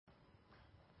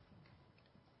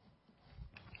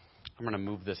I'm going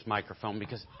to move this microphone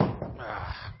because...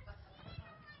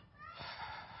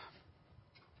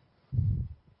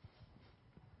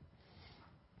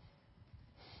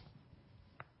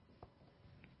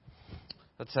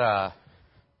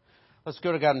 Let's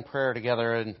go to God in prayer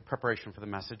together in preparation for the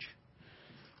message.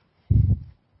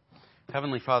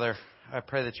 Heavenly Father, I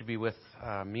pray that you be with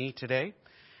me today.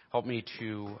 Help me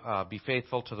to be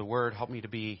faithful to the Word. Help me to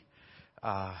be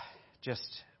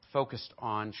just focused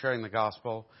on sharing the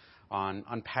gospel, on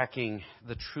unpacking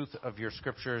the truth of your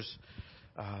Scriptures.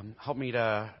 Help me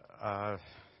to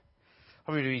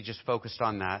be just focused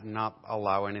on that and not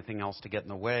allow anything else to get in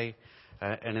the way,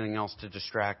 anything else to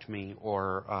distract me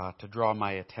or to draw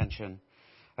my attention.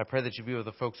 I pray that you be with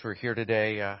the folks who are here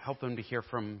today. Help them to hear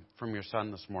from your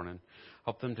Son this morning.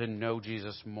 Help them to know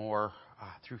Jesus more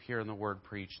through hearing the Word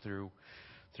preached, through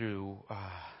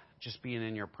just being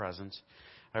in your presence.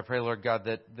 I pray, Lord God,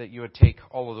 that you would take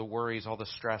all of the worries, all the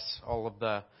stress, all of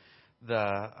the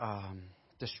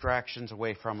distractions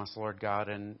away from us, Lord God,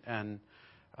 and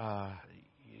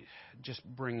just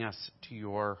bring us to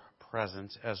your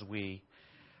presence as we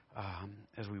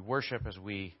worship, as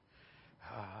we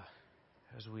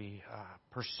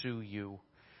pursue you.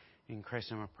 In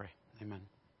Christ's name I pray. Amen.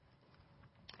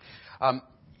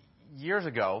 Years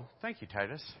ago, thank you,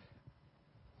 Titus.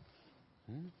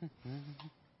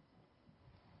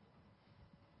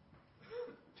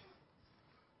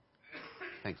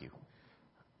 Thank you.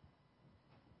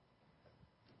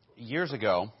 Years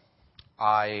ago,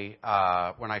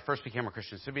 when I first became a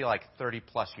Christian, this would be like 30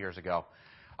 plus years ago,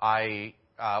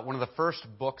 one of the first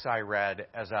books I read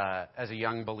as a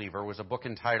young believer was a book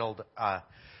entitled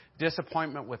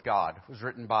Disappointment with God. It was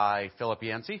written by Philip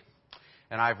Yancey,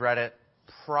 and I've read it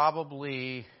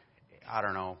probably, I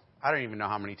don't even know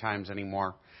how many times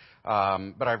anymore,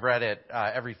 but I've read it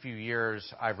every few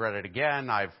years. I've read it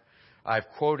again. I've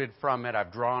quoted from it.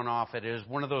 I've drawn off it. It is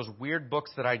one of those weird books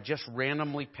that I just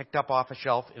randomly picked up off a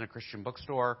shelf in a Christian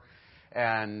bookstore,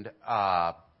 and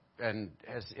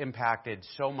has impacted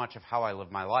so much of how I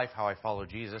live my life, how I follow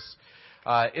Jesus.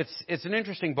 It's an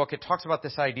interesting book. It talks about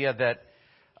this idea that,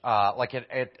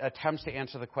 it attempts to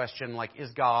answer the question, is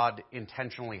God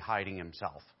intentionally hiding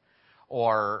himself?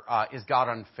 Or is God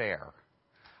unfair?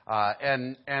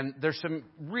 And there's some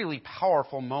really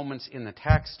powerful moments in the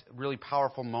text, really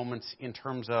powerful moments in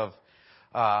terms of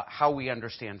how we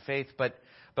understand faith. But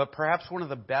perhaps one of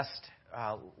the best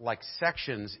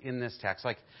sections in this text,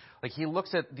 he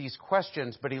looks at these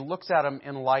questions, but he looks at them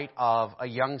in light of a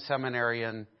young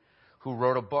seminarian who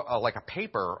wrote a book, a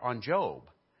paper on Job.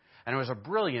 And it was a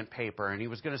brilliant paper, and he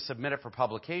was going to submit it for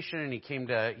publication, and he came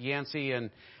to Yancey and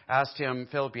asked him,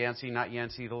 Philip Yancey, not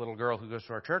Yancey, the little girl who goes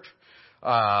to our church,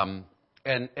 and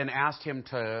asked him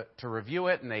to review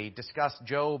it, and they discussed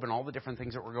Job and all the different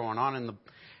things that were going on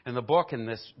in the book and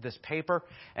this paper.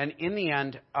 And in the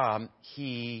end,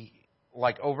 he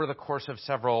over the course of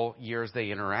several years,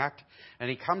 they interact, and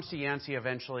he comes to Yancey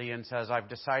eventually and says, "I've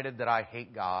decided that I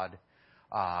hate God."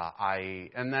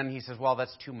 And then he says, "Well,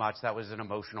 that's too much. That was an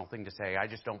emotional thing to say. I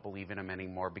just don't believe in him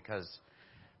anymore because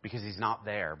he's not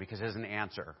there, because he doesn't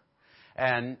answer."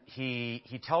 And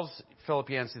he tells Philip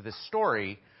Yancey this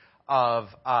story of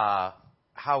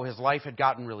how his life had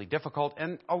gotten really difficult,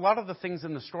 and a lot of the things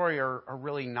in the story are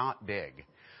really not big.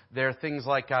 They're things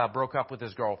like broke up with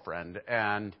his girlfriend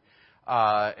and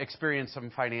experienced some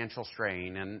financial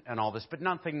strain and all this, but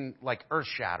nothing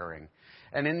earth-shattering.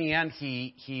 And in the end,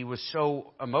 he was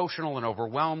so emotional and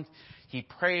overwhelmed, he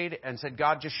prayed and said,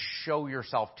 "God, just show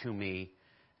yourself to me,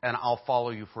 and I'll follow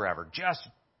you forever. Just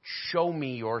show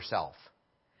me yourself,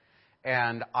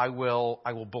 and I will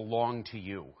belong to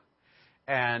you."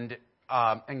 And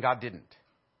God didn't.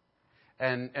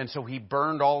 And so he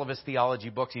burned all of his theology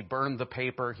books. He burned the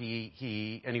paper.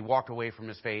 He walked away from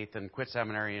his faith and quit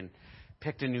seminary and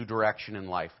picked a new direction in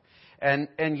life. And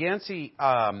Yancey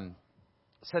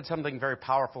said something very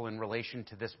powerful in relation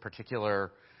to this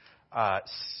particular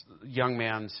young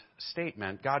man's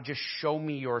statement. "God, just show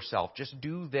me yourself. Just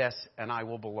do this, and I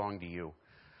will belong to you."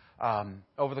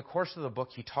 Over the course of the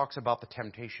book, he talks about the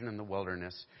temptation in the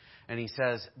wilderness. And he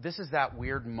says, this is that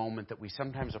weird moment that we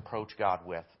sometimes approach God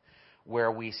with,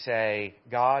 where we say,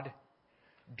 "God,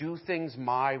 do things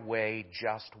my way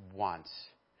just once.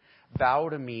 Bow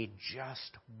to me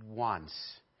just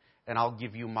once, and I'll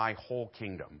give you my whole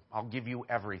kingdom. I'll give you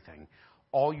everything.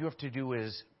 All you have to do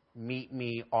is meet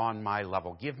me on my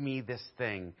level. Give me this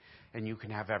thing, and you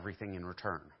can have everything in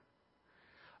return."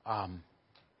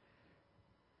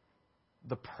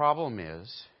 The problem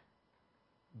is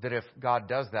that if God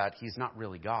does that, he's not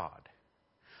really God.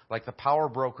 like the power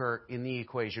broker in the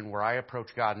equation where I approach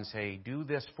God and say, do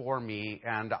this for me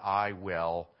and I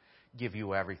will give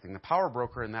you everything. The power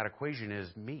broker in that equation is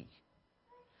me.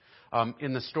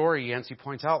 In the story, Yancey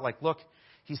points out, like, look,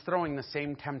 he's throwing the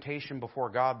same temptation before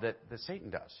God that Satan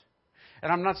does.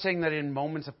 And I'm not saying that in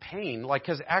moments of pain, like,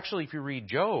 because actually if you read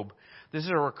Job, this is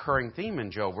a recurring theme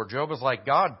in Job, where Job is like,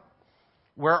 God,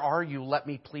 where are you? Let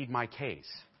me plead my case.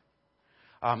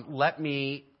 Let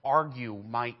me argue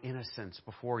my innocence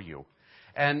before you.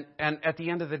 And at the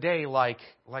end of the day, like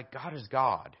God is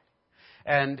God.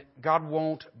 And God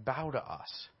won't bow to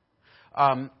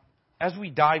us. As we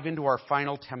dive into our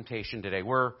final temptation today,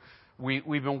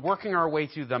 we've been working our way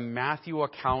through the Matthew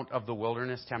account of the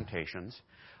wilderness temptations.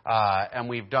 And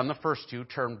we've done the first two,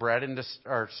 turn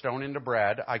stone into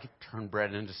bread. I could turn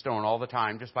bread into stone all the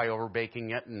time just by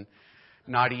overbaking it and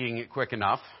not eating it quick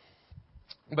enough.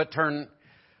 But turn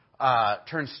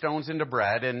stones into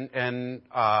bread, and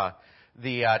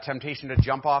the temptation to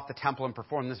jump off the temple and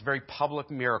perform this very public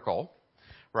miracle,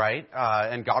 right?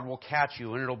 And God will catch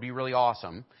you, and it'll be really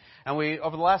awesome. And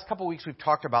over the last couple of weeks, we've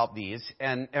talked about these,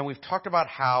 and we've talked about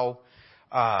how,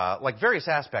 like various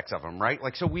aspects of them, right?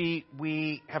 Like, so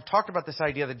we have talked about this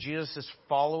idea that Jesus is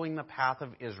following the path of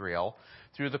Israel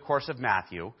through the course of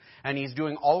Matthew, and he's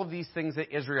doing all of these things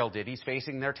that Israel did. He's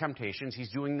facing their temptations.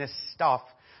 He's doing this stuff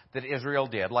that Israel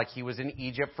did. Like, he was in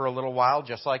Egypt for a little while,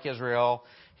 just like Israel.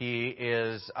 He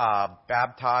is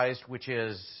baptized, which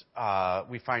is,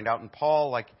 we find out in Paul,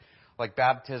 like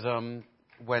baptism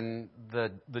when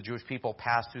the Jewish people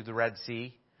passed through the Red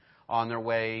Sea on their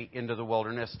way into the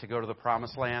wilderness to go to the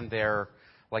Promised Land. They're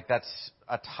like, that's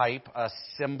a type, a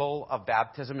symbol of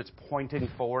baptism. It's pointing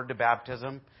forward to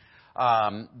baptism.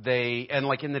 And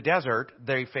like in the desert,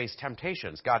 they face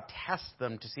temptations. God tests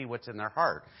them to see what's in their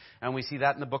heart. And we see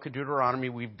that in the book of Deuteronomy.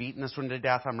 We've beaten this one to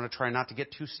death. I'm going to try not to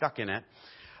get too stuck in it.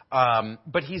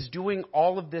 But he's doing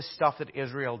all of this stuff that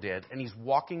Israel did, and he's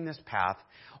walking this path,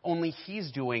 only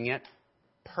he's doing it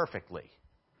perfectly.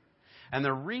 And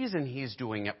the reason he's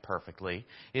doing it perfectly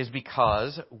is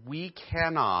because we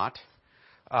cannot,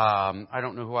 I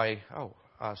don't know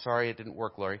who sorry, it didn't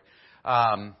work, Lori.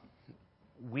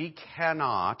 We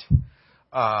cannot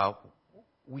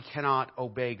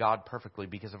obey God perfectly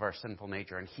because of our sinful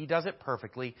nature. And he does it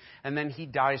perfectly, and then he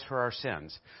dies for our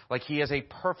sins. Like, he is a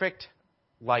perfect,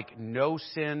 like, no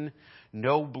sin,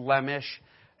 no blemish,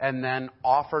 and then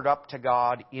offered up to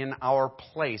God in our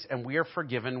place. And we are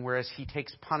forgiven, whereas he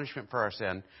takes punishment for our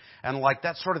sin. And, like,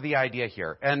 that's sort of the idea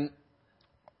here. And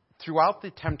throughout the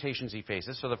temptations he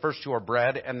faces, so the first two are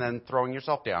bread and then throwing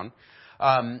yourself down,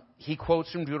 he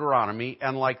quotes from Deuteronomy,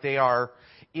 and like they are,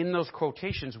 in those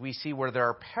quotations, we see where there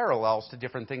are parallels to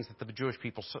different things that the Jewish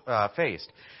people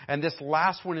faced. And this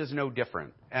last one is no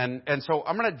different. And so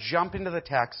I'm going to jump into the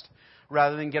text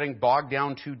rather than getting bogged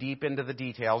down too deep into the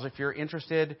details. If you're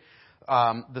interested,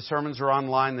 the sermons are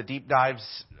online. The deep dives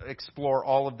explore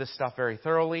all of this stuff very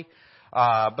thoroughly.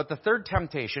 But the third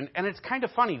temptation, and it's kind of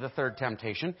funny, the third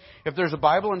temptation. If there's a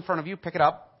Bible in front of you, pick it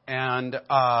up and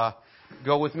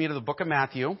go with me to the book of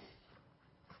Matthew.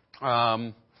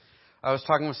 I was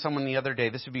talking with someone the other day.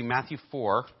 This would be Matthew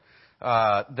 4.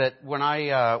 That when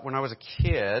I was a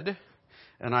kid,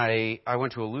 and I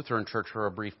went to a Lutheran church for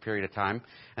a brief period of time,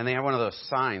 and they had one of those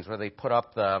signs where they put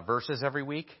up the verses every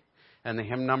week and the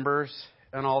hymn numbers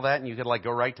and all that, and you could like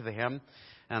go right to the hymn.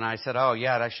 And I said, oh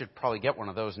yeah, I should probably get one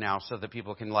of those now so that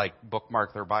people can like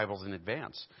bookmark their Bibles in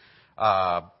advance.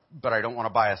 But I don't want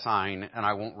to buy a sign, and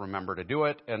I won't remember to do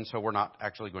it, and so we're not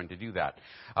actually going to do that.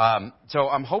 So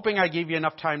I'm hoping I gave you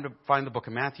enough time to find the book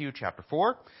of Matthew, chapter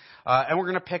 4, and we're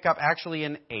going to pick up actually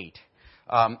in 8.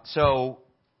 So,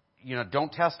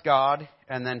 don't test God,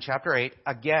 and then chapter 8,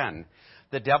 again,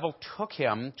 the devil took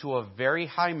him to a very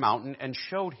high mountain and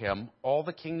showed him all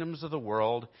the kingdoms of the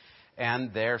world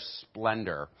and their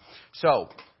splendor. So,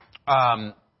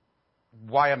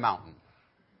 why a mountain?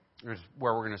 Here's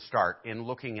where we're going to start in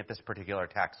looking at this particular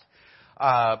text.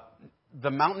 The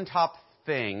mountaintop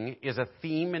thing is a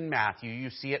theme in Matthew.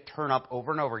 You see it turn up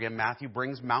over and over again. Matthew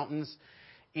brings mountains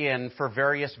in for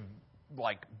various,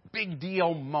 like, big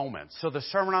deal moments. So the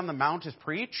Sermon on the Mount is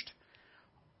preached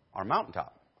on a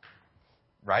mountaintop,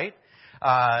 right?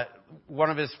 One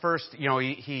of his first,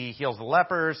 he heals the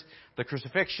lepers, the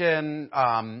crucifixion,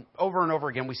 over and over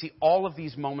again. We see all of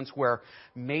these moments where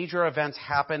major events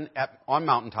happen on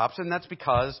mountaintops, and that's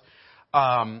because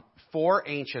for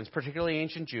ancients, particularly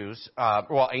ancient Jews,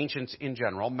 ancients in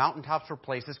general, mountaintops were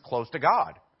places close to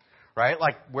God, right?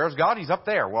 Like, where's God? He's up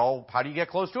there. Well, how do you get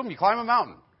close to him? You climb a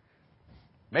mountain,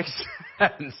 Makes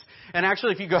sense. And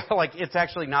actually, if you go, like, it's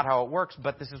actually not how it works,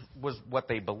 but was what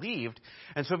they believed.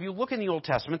 And so if you look in the Old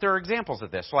Testament, there are examples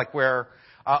of this, like where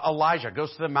Elijah goes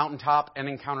to the mountaintop and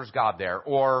encounters God there.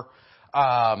 Or,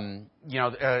 Elijah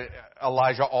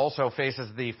also faces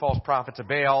the false prophets of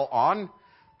Baal on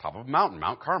top of a mountain,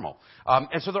 Mount Carmel.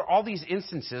 And so there are all these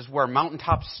instances where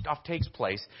mountaintop stuff takes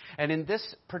place. And in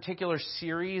this particular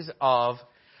series of,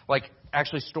 like,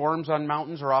 actually storms on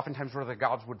mountains are oftentimes where the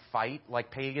gods would fight.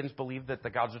 Like, pagans believed that the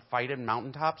gods would fight in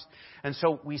mountaintops. And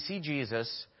so we see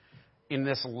Jesus in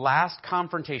this last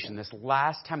confrontation, this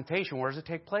last temptation. Where does it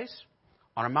take place?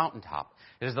 On a mountaintop.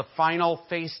 It is the final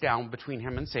face down between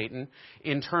him and Satan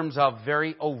in terms of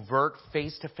very overt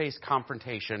face-to-face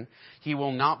confrontation. He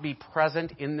will not be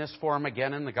present in this form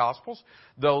again in the Gospels,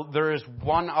 though there is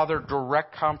one other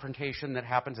direct confrontation that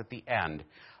happens at the end.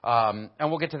 And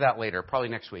we'll get to that later, probably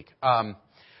next week. At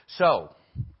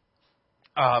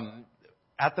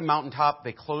the mountaintop,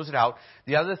 they close it out.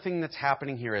 The other thing that's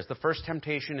happening here is the first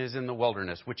temptation is in the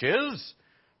wilderness, which is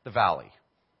the valley.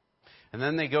 And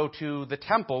then they go to the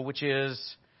temple, which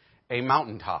is a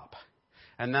mountaintop.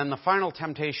 And then the final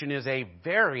temptation is a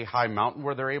very high mountain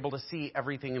where they're able to see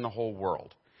everything in the whole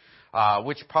world.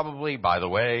 Which probably, by the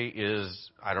way, is,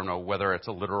 I don't know whether it's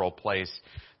a literal place.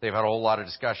 They've had a whole lot of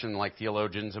discussion, like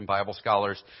theologians and Bible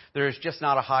scholars. There's just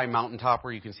not a high mountaintop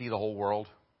where you can see the whole world.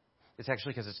 It's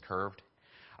actually because it's curved.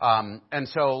 And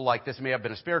so, like, this may have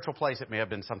been a spiritual place. It may have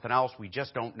been something else. We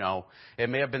just don't know. It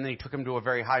may have been that he took him to a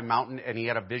very high mountain and he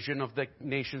had a vision of the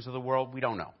nations of the world. We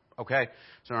don't know. Okay?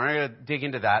 So we're not going to dig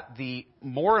into that. The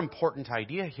more important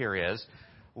idea here is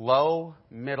low,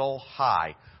 middle,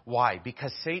 high. Why?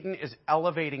 Because Satan is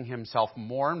elevating himself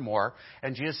more and more,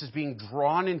 and Jesus is being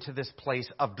drawn into this place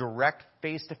of direct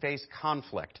face-to-face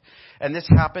conflict. And this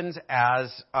happens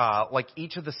as, like,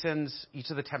 each of the sins, each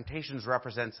of the temptations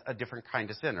represents a different kind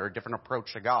of sin or a different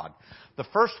approach to God. The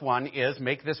first one is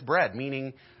make this bread,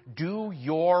 meaning do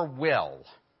your will,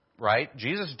 right?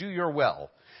 Jesus, do your will.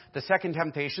 The second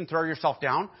temptation, throw yourself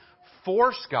down.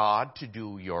 Force God to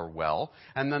do your will.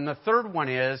 And then the third one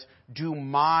is do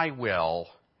my will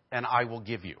and I will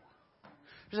give you.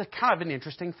 Which is kind of an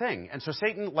interesting thing. And so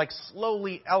Satan, like,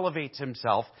 slowly elevates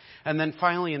himself. And then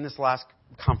finally, in this last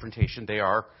confrontation, they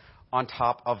are on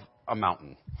top of a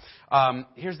mountain.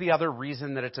 Here's the other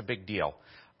reason that it's a big deal.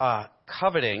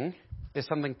 Coveting is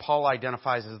something Paul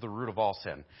identifies as the root of all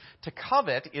sin. To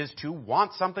covet is to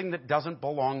want something that doesn't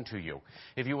belong to you.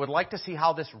 If you would like to see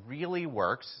how this really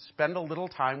works, spend a little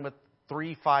time with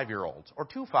 3 5-year-olds or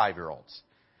 2 5-year-olds.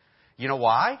 You know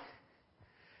why?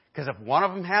 Because if one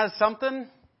of them has something,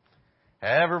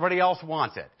 everybody else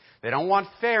wants it. They don't want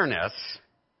fairness,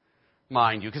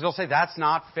 mind you, because they'll say, that's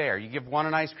not fair. You give one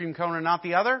an ice cream cone and not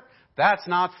the other? That's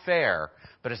not fair.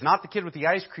 But it's not the kid with the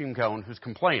ice cream cone who's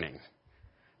complaining,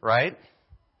 right?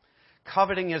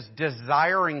 Coveting is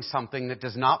desiring something that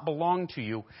does not belong to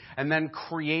you and then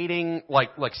creating, like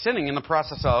sinning in the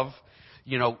process of,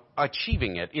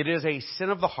 achieving it. It is a sin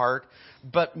of the heart,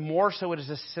 but more so it is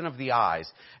a sin of the eyes.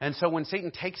 And so when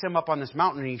Satan takes him up on this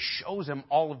mountain and he shows him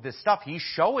all of this stuff, he's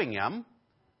showing him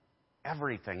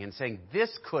everything and saying, this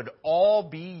could all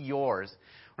be yours.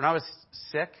 When I was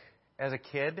sick as a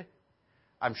kid,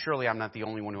 I'm not the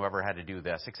only one who ever had to do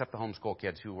this, except the homeschool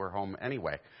kids who were home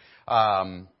anyway.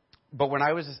 But when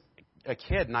I was a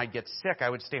kid and I'd get sick, I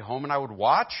would stay home and I would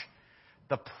watch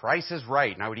The Price is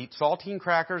Right. And I would eat saltine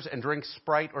crackers and drink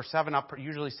Sprite or 7-Up,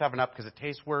 usually 7-Up because it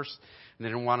tastes worse and they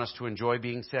didn't want us to enjoy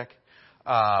being sick.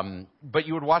 But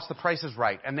you would watch The Price is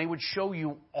Right, and they would show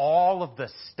you all of the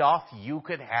stuff you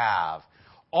could have.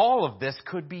 All of this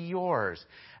could be yours.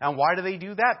 And why do they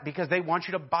do that? Because they want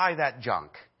you to buy that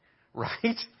junk,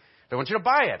 right? They want you to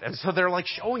buy it. And so they're like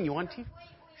showing you on TV.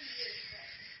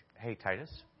 Hey, Titus.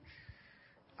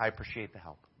 I appreciate the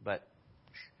help, but...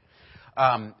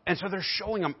 and so they're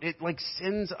showing them, it like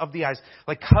sins of the eyes,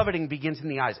 like coveting begins in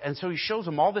the eyes. And so he shows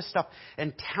him all this stuff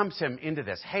and tempts him into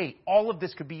this. Hey, all of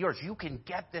this could be yours. You can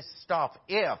get this stuff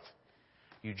if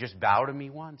you just bow to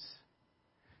me once.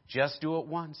 Just do it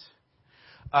once.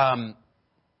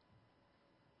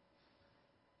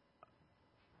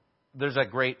 There's a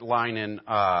great line in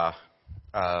the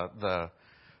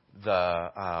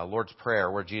Lord's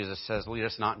Prayer where Jesus says, lead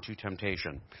us not into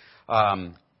temptation.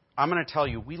 I'm going to tell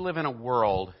you, we live in a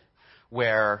world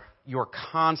where you're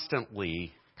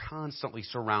constantly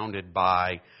surrounded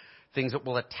by things that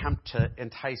will attempt to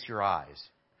entice your eyes,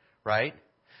 right?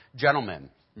 Gentlemen,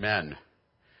 men,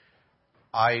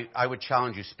 I would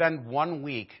challenge you, spend 1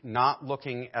 week not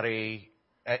looking at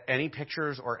any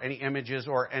pictures or any images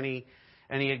or any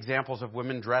examples of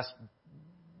women dressed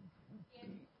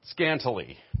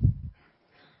scantily.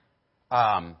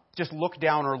 Just look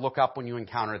down or look up when you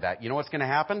encounter that. You know what's going to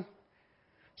happen?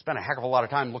 Spend a heck of a lot of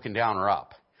time looking down or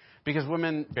up. Because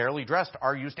women barely dressed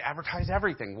are used to advertise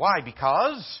everything. Why?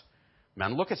 Because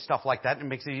men look at stuff like that and it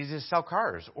makes it easy to sell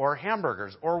cars or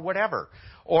hamburgers or whatever.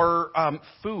 Or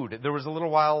food. There was a little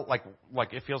while,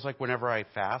 like it feels like whenever I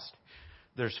fast,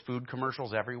 there's food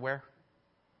commercials everywhere.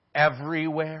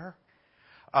 Everywhere.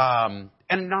 And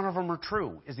none of them are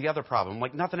true is the other problem.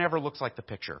 Like nothing ever looks like the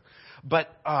picture. But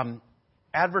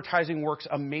advertising works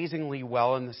amazingly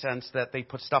well in the sense that they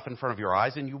put stuff in front of your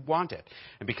eyes and you want it.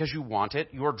 And because you want it,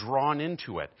 you're drawn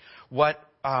into it. What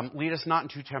lead us not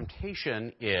into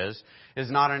temptation is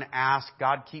not an ask,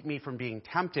 God, keep me from being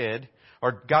tempted,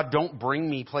 or God, don't bring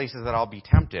me places that I'll be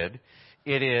tempted.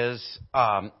 It is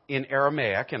in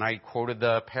Aramaic, and I quoted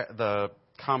the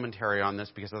commentary on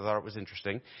this because I thought it was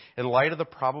interesting. In light of the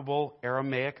probable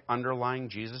Aramaic underlying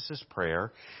Jesus'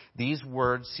 prayer, these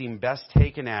words seem best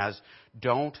taken as,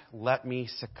 don't let me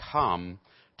succumb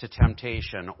to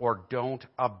temptation, or don't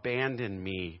abandon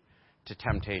me to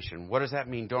temptation. What does that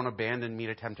mean, don't abandon me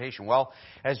to temptation? Well,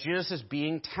 as Jesus is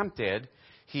being tempted,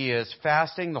 he is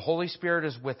fasting, the Holy Spirit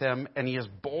is with him, and he is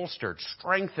bolstered,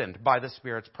 strengthened by the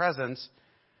Spirit's presence.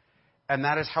 And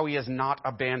that is how he is not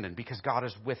abandoned, because God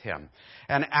is with him.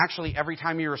 And actually, every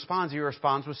time he responds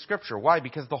with Scripture. Why?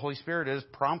 Because the Holy Spirit is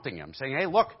prompting him, saying, hey,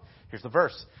 look, here's the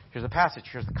verse, here's the passage,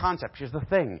 here's the concept, here's the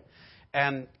thing.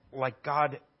 And like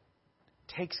God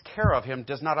takes care of him,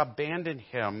 does not abandon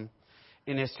him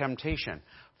in his temptation.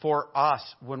 For us,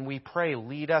 when we pray,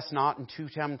 lead us not into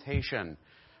temptation.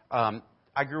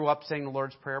 I grew up saying the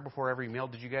Lord's Prayer before every meal.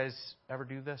 Did you guys ever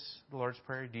do this, the Lord's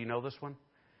Prayer? Do you know this one?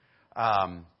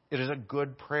 It is a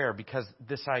good prayer because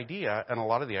this idea, and a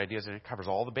lot of the ideas, and it covers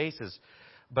all the bases,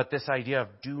 but this idea of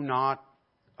do not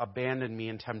abandon me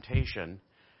in temptation,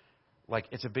 like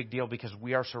it's a big deal because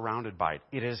we are surrounded by it.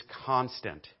 It is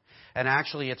constant. And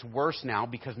actually it's worse now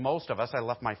because most of us, I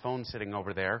left my phone sitting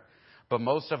over there, but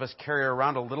most of us carry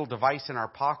around a little device in our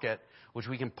pocket which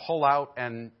we can pull out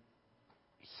and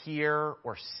hear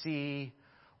or see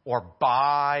or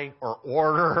buy or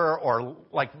order or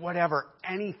like whatever,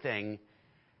 anything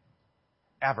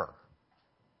ever.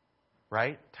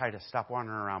 Right? Titus, stop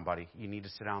wandering around, buddy. You need to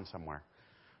sit down somewhere.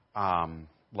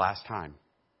 Last time.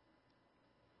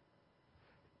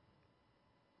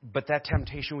 But that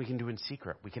temptation we can do in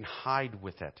secret. We can hide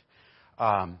with it.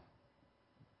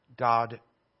 God,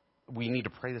 we need to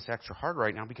pray this extra hard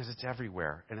right now because it's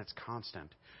everywhere and it's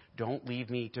constant. Don't leave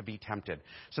me to be tempted.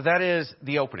 So that is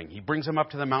the opening. He brings him up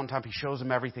to the mountaintop. He shows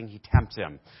him everything. He tempts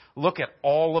him. Look at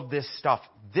all of this stuff.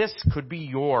 This could be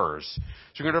yours.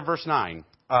 So go to verse 9.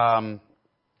 And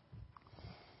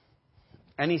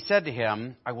he said to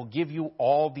him, I will give you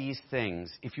all these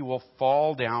things if you will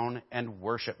fall down and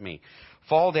worship me.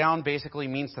 Fall down basically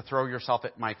means to throw yourself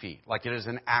at my feet. Like it is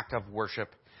an act of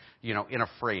worship, in a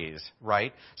phrase,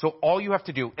 right? So all you have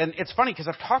to do, and it's funny because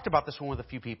I've talked about this one with a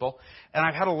few people, and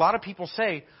I've had a lot of people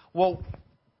say, well,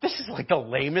 this is like the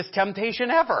lamest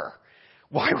temptation ever.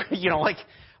 Why,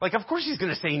 like of course he's going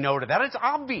to say no to that. It's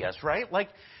obvious, right? Like,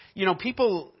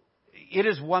 people, it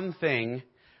is one thing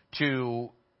to,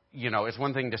 it's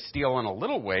one thing to steal in a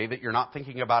little way that you're not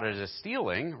thinking about it as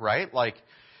stealing, right? Like,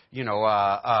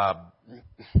 I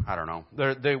don't know.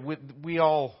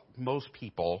 Most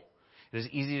people, it's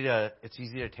easy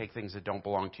to take things that don't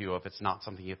belong to you if it's not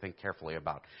something you think carefully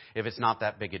about. If it's not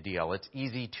that big a deal, it's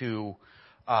easy to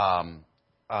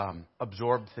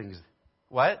absorb things.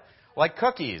 What? Like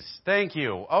cookies. Thank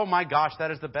you. Oh my gosh,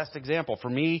 that is the best example for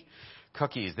me.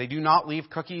 Cookies. They do not leave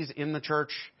cookies in the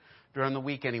church during the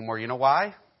week anymore. You know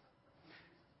why?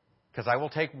 Because I will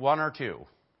take one or two.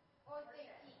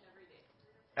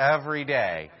 Every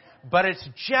day. But it's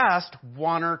just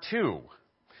one or two.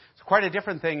 It's quite a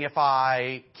different thing if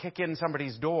I kick in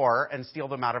somebody's door and steal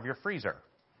them out of your freezer.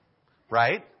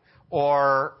 Right?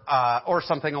 Or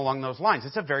something along those lines.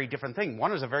 It's a very different thing.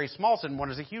 One is a very small sin,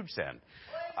 one is a huge sin.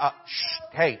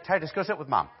 Hey, Titus, go sit with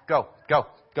Mom. Go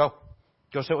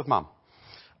sit with Mom.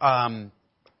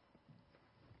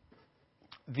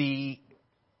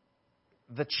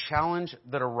 The challenge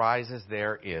that arises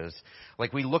there is,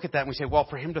 like we look at that and we say, well,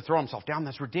 for him to throw himself down,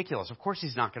 that's ridiculous. Of course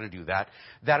he's not going to do that.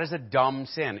 That is a dumb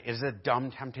sin. It is a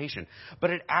dumb temptation. But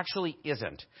it actually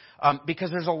isn't.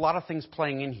 Because there's a lot of things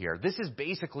playing in here. This is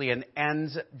basically an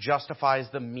ends justifies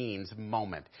the means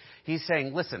moment. He's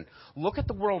saying, listen, look at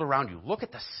the world around you. Look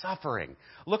at the suffering.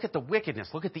 Look at the wickedness.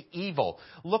 Look at the evil.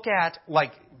 Look at,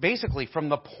 basically from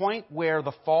the point where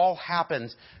the fall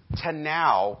happens to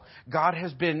now, God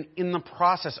has been in the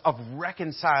process of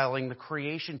reconciling the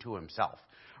creation to himself.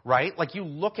 right? Like you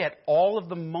look at all of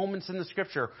the moments in the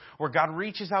scripture where God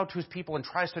reaches out to his people and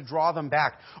tries to draw them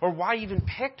back. Or why he even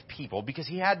picked people, because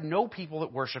he had no people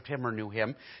that worshiped him or knew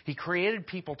him. He created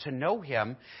people to know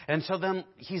him. And so then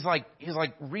he's like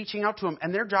reaching out to them,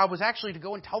 and their job was actually to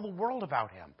go and tell the world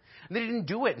about him. And they didn't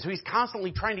do it. And so he's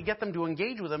constantly trying to get them to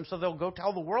engage with him so they'll go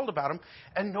tell the world about him.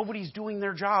 And nobody's doing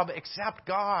their job except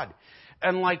God.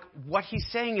 And like what he's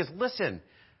saying is, listen,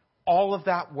 all of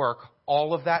that work,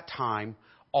 all of that time,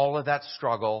 all of that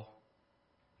struggle,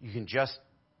 you can just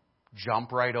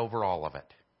jump right over all of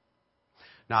it.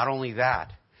 Not only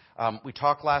that, we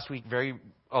talked last week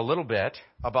a little bit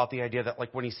about the idea that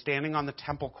like when he's standing on the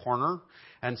temple corner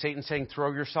and Satan's saying,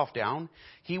 throw yourself down,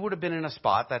 he would have been in a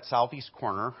spot, that southeast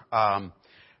corner,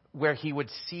 where he would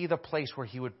see the place where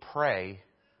he would pray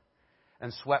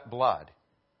and sweat blood,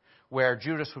 where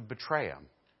Judas would betray him,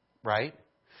 right?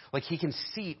 Like he can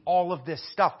see all of this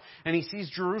stuff. And he sees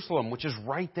Jerusalem, which is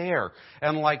right there.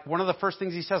 And like one of the first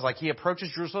things he says, like he approaches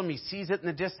Jerusalem, he sees it in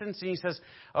the distance, and he says,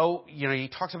 he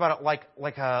talks about it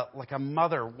like a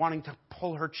mother wanting to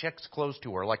pull her chicks close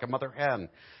to her, like a mother hen.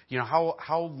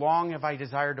 How long have I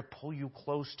desired to pull you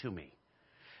close to me?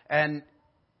 And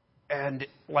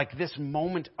like this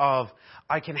moment of,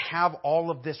 I can have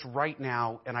all of this right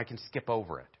now and I can skip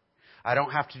over it. I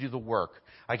don't have to do the work.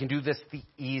 I can do this the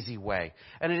easy way.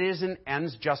 And it is an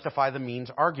ends justify the means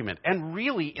argument. And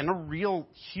really, in a real,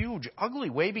 huge,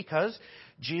 ugly way, because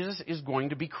Jesus is going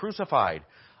to be crucified.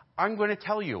 I'm going to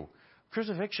tell you,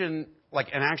 crucifixion,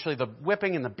 and actually the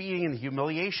whipping and the beating and the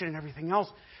humiliation and everything else,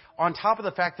 on top of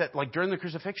the fact that, during the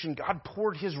crucifixion, God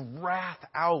poured his wrath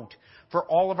out for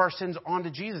all of our sins onto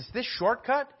Jesus. This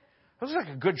shortcut, it was like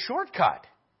a good shortcut.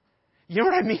 You know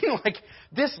what I mean?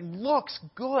 This looks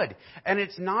good. And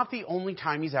it's not the only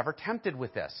time he's ever tempted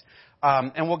with this.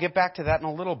 And we'll get back to that in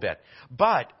a little bit.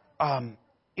 But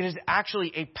it is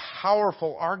actually a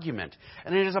powerful argument.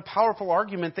 And it is a powerful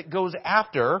argument that goes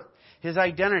after his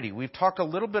identity. We've talked a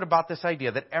little bit about this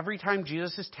idea that every time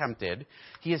Jesus is tempted,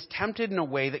 he is tempted in a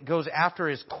way that goes after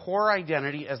his core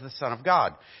identity as the Son of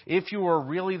God. If you are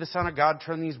really the Son of God,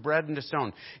 turn these bread into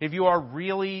stone. If you are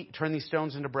really, turn these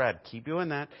stones into bread. Keep doing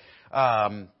that.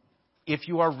 If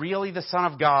you are really the Son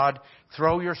of God,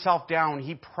 throw yourself down.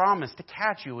 He promised to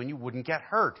catch you and you wouldn't get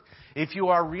hurt. If you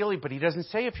are really, but he doesn't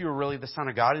say if you're really the Son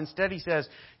of God. Instead, he says,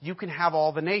 you can have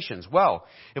all the nations. Well,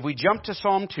 if we jump to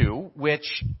Psalm 2,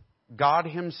 which God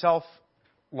himself,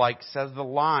 says the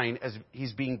line as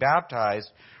he's being baptized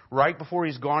right before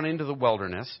he's gone into the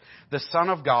wilderness, the Son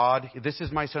of God, this is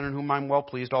my Son in whom I'm well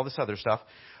pleased, all this other stuff.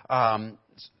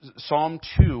 Psalm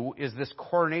 2 is this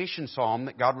coronation psalm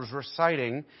that God was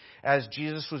reciting as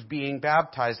Jesus was being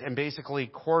baptized and basically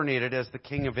coronated as the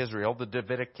King of Israel, the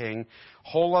Davidic king.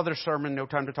 Whole other sermon, no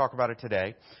time to talk about it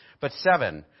today. But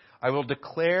 7, I will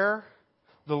declare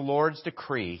the Lord's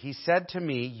decree. He said to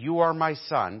me, you are my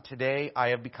son. Today I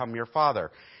have become your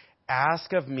father.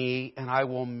 Ask of me, and I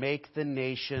will make the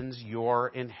nations your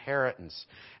inheritance,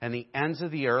 and the ends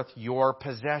of the earth your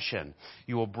possession.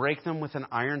 You will break them with an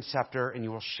iron scepter, and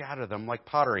you will shatter them like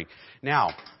pottery.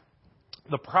 Now,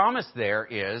 the promise there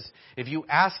is, if you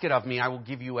ask it of me, I will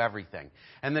give you everything.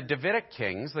 And the Davidic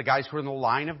kings, the guys who were in the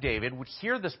line of David, would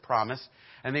hear this promise,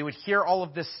 and they would hear all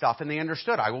of this stuff, and they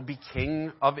understood, I will be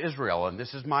king of Israel, and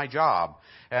this is my job.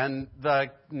 And the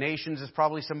nations is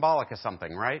probably symbolic of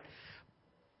something, right?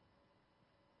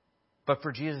 But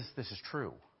for Jesus, this is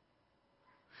true.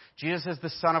 Jesus, as the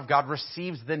Son of God,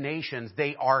 receives the nations.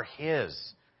 They are his.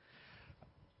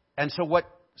 And so what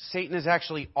Satan is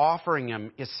actually offering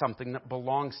him is something that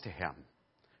belongs to him,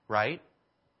 right?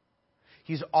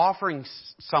 He's offering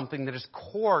something that is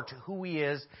core to who he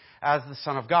is as the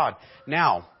Son of God.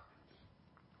 Now,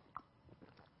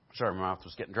 sorry, my mouth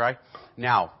was getting dry.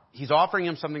 Now, he's offering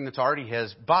him something that's already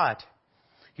his, but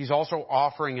he's also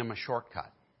offering him a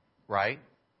shortcut, right?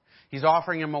 He's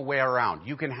offering him a way around.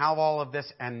 You can have all of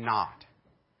this and not.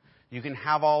 You can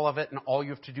have all of it, and all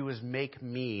you have to do is make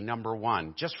me number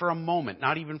one. Just for a moment,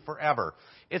 not even forever.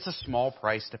 It's a small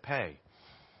price to pay.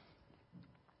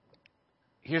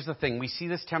 Here's the thing. We see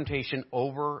this temptation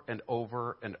over and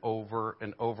over and over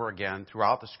and over again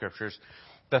throughout the Scriptures.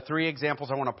 The 3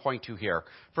 examples I want to point to here.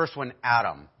 First one,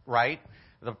 Adam, right?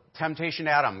 The temptation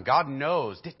to Adam. God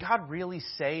knows. Did God really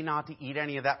say not to eat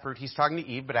any of that fruit? He's talking to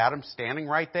Eve, but Adam's standing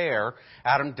right there.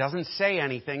 Adam doesn't say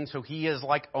anything, so he is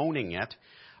owning it.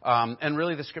 And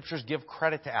really the Scriptures give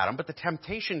credit to Adam. But the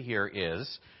temptation here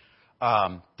is,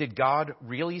 did God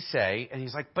really say? And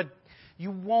he's like, but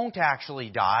you won't actually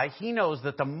die. He knows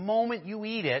that the moment you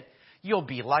eat it, you'll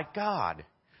be like God.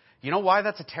 You know why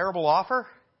that's a terrible offer?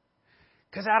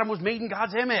 Because Adam was made in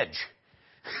God's image.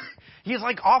 He's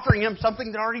like offering him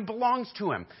something that already belongs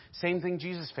to him. Same thing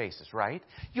Jesus faces, right?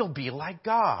 You'll be like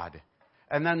God.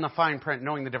 And then the fine print,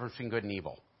 knowing the difference between good and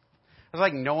evil. It's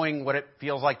like knowing what it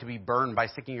feels like to be burned by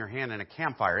sticking your hand in a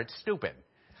campfire. It's stupid,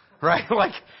 right?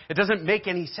 Like, it doesn't make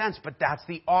any sense, but that's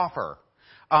the offer.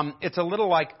 It's a little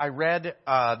like, I read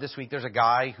this week, there's a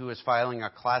guy who is filing a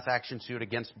class action suit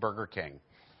against Burger King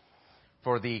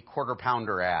for the Quarter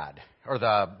Pounder ad. Or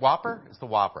the Whopper? It's the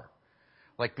Whopper.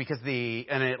 Like, because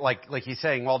like he's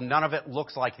saying, well, none of it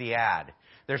looks like the ad.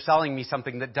 They're selling me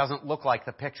something that doesn't look like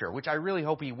the picture, which I really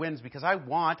hope he wins because I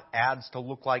want ads to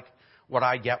look like what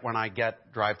I get when I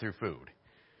get drive-through food.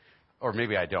 Or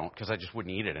maybe I don't because I just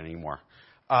wouldn't eat it anymore.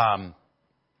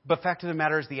 But fact of the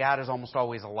matter is the ad is almost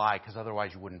always a lie because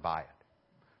otherwise you wouldn't buy it.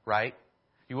 Right?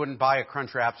 You wouldn't buy a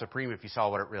Crunchwrap Supreme if you saw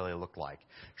what it really looked like.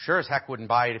 Sure as heck wouldn't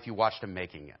buy it if you watched him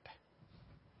making it.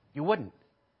 You wouldn't.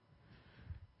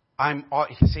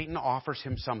 Satan offers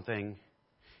him something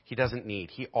he doesn't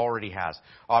need. He already has.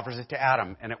 Offers it to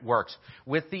Adam, and it works.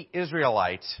 With the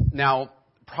Israelites, now,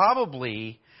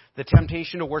 probably the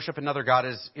temptation to worship another god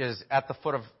is at the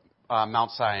foot of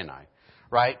Mount Sinai,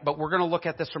 right? But we're going to look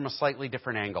at this from a slightly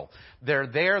different angle. They're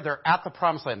there. They're at the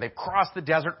Promised Land. They've crossed the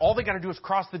desert. All they got to do is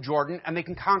cross the Jordan, and they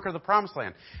can conquer the Promised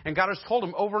Land. And God has told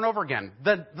them over and over again,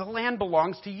 the land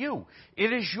belongs to you.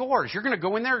 It is yours. You're going to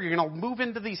go in there. You're going to move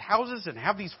into these houses and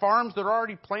have these farms that are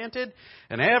already planted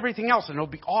and everything else, and it'll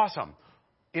be awesome.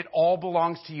 It all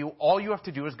belongs to you. All you have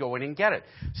to do is go in and get it.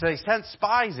 So they sent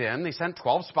spies in. They sent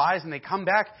 12 spies, and they come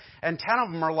back, and 10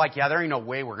 of them are like, yeah, there ain't no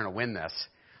way we're going to win this.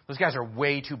 Those guys are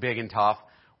way too big and tough.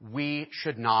 We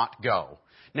should not go.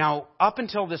 Now, up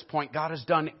until this point, God has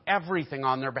done everything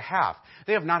on their behalf.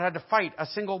 They have not had to fight a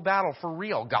single battle for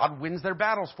real. God wins their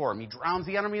battles for them. He drowns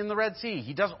the enemy in the Red Sea.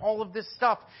 He does all of this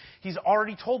stuff. He's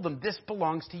already told them, this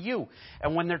belongs to you.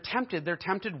 And when they're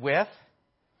tempted with,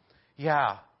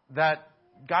 that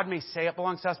God may say it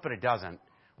belongs to us, but it doesn't.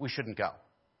 We shouldn't go.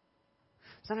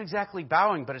 It's not exactly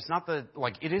bowing, but it's not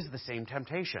it is the same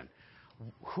temptation.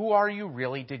 Who are you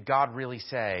really? Did God really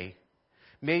say,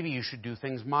 maybe you should do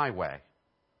things my way?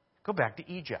 Go back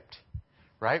to Egypt,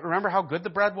 right? Remember how good the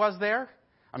bread was there?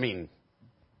 I mean,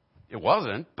 it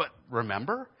wasn't, but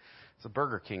remember? It's a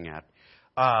Burger King ad.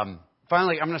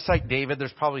 Finally, I'm going to cite David.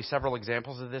 There's probably several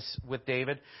examples of this with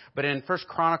David. But in 1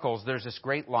 Chronicles, there's this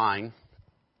great line.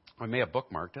 I may have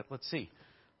bookmarked it. Let's see.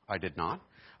 I did not.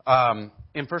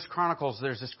 In 1 Chronicles,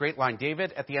 there's this great line.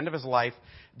 David, at the end of his life,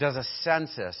 does a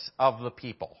census of the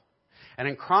people. And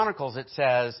in Chronicles, it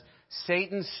says,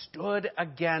 Satan stood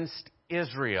against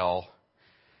Israel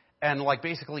and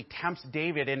basically tempts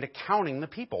David into counting the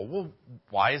people. Well,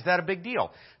 why is that a big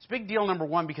deal? It's a big deal, number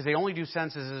one, because they only do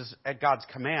censuses at God's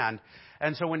command.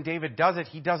 And so when David does it,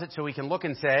 he does it so he can look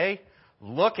and say,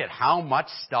 look at how much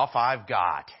stuff I've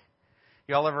got.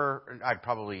 Y'all ever,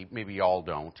 maybe y'all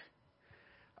don't.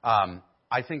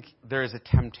 I think there is a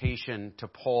temptation to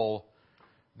pull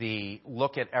the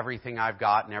look at everything I've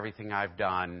got and everything I've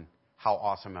done, how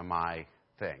awesome am I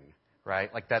thing,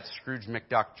 right? Like that Scrooge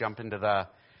McDuck jump into the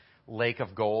lake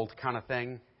of gold kind of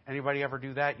thing. Anybody ever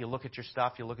do that? You look at your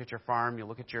stuff, you look at your farm, you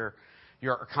look at your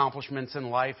accomplishments in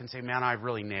life and say, man, I've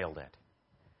really nailed it.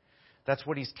 That's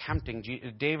what he's tempting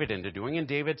David into doing, and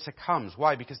David succumbs.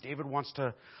 Why? Because David wants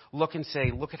to look and say,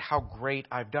 look at how great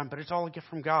I've done, but it's all a gift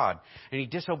from God. And he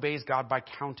disobeys God by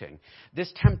counting.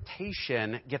 This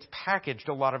temptation gets packaged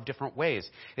a lot of different ways.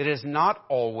 It is not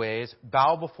always,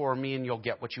 bow before me and you'll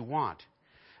get what you want.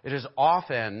 It is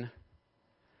often,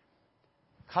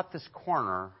 cut this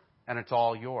corner and it's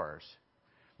all yours.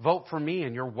 Vote for me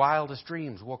and your wildest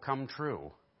dreams will come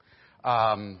true.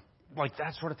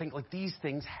 That sort of thing. These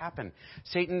things happen.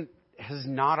 Satan has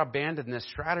not abandoned this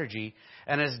strategy.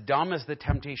 And as dumb as the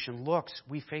temptation looks,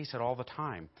 we face it all the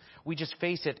time. We just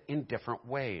face it in different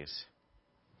ways.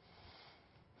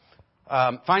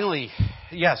 Finally,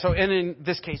 in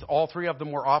this case, all three of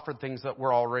them were offered things that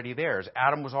were already theirs.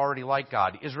 Adam was already like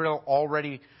God. Israel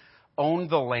already owned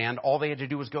the land. All they had to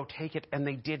do was go take it, and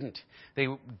they didn't. They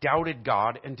doubted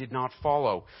God and did not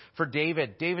follow. For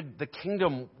David, the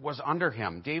kingdom was under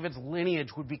him. David's lineage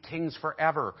would be kings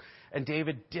forever. And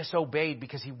David disobeyed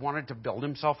because he wanted to build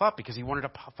himself up, because he wanted to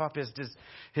puff up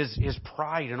his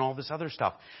pride and all this other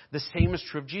stuff. The same is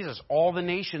true of Jesus. All the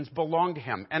nations belong to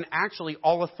him. And actually,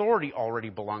 all authority already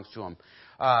belongs to him.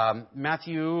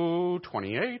 Matthew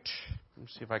 28.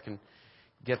 Let's see if I can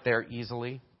get there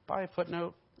easily. By a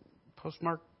footnote.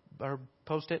 Postmark or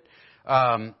post it.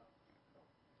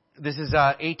 This is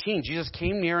 18. Jesus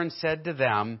came near and said to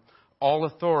them, All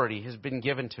authority has been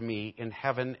given to me in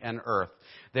heaven and earth.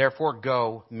 Therefore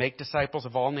go, make disciples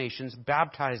of all nations,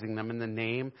 baptizing them in the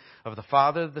name of the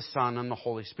Father, the Son, and the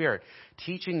Holy Spirit,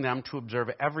 teaching them to observe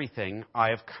everything I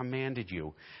have commanded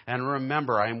you. And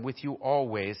remember, I am with you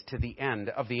always to the end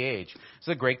of the age. It's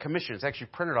the Great Commission. It's actually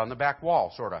printed on the back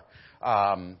wall, sort of,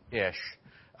 ish.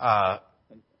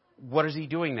 What is he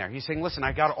doing there? He's saying, listen,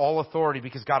 I got all authority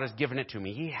because God has given it to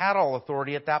me. He had all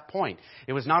authority at that point.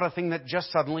 It was not a thing that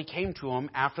just suddenly came to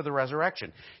him after the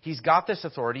resurrection. He's got this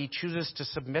authority. He chooses to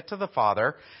submit to the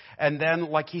Father. And then,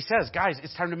 like he says, guys,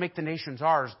 it's time to make the nations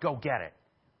ours. Go get it.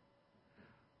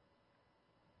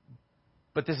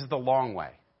 But this is the long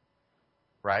way,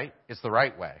 right? It's the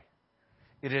right way.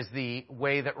 It is the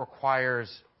way that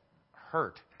requires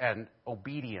hurt and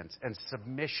obedience and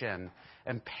submission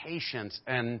and patience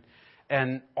and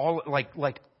all like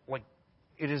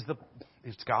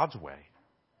it's God's way.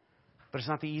 But it's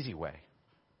not the easy way.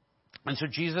 And so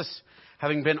Jesus,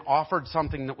 having been offered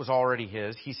something that was already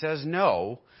his, he says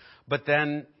no, but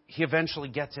then he eventually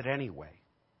gets it anyway.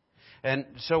 And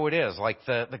so it is. Like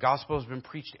the gospel has been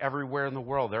preached everywhere in the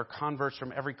world. There are converts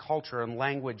from every culture and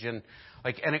language and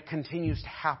it continues to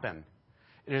happen.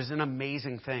 It is an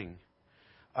amazing thing.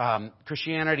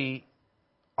 Christianity,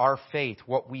 our faith,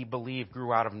 what we believe,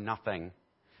 grew out of nothing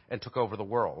and took over the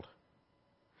world.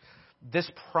 This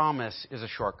promise is a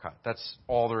shortcut. That's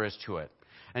all there is to it.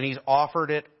 And he's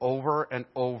offered it over and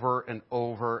over and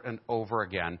over and over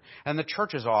again. And the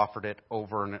church has offered it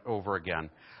over and over again.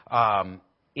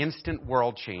 Instant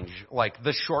world change, like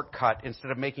the shortcut.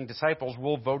 Instead of making disciples,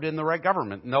 we'll vote in the right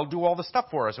government and they'll do all the stuff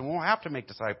for us and we won't have to make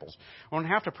disciples. We won't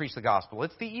have to preach the gospel.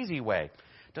 It's the easy way.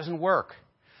 It doesn't work.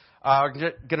 We're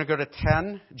going to go to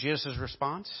 10, Jesus'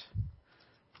 response.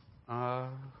 Where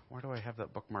do I have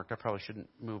that bookmarked? I probably shouldn't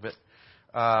move it.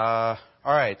 All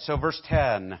right, so verse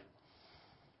 10.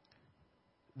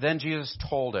 Then Jesus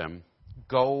told him,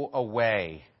 "Go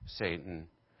away, Satan,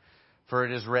 for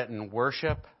it is written,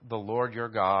 worship the Lord your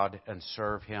God and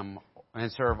serve him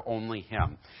and serve only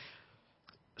him."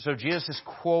 So Jesus is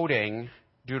quoting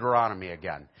Deuteronomy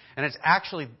again. And it's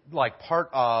actually like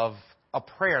part of a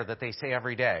prayer that they say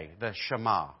every day, the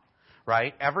Shema,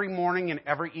 right? Every morning and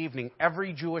every evening,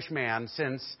 every Jewish man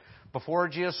since before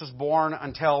Jesus was born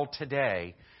until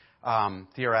today,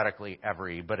 theoretically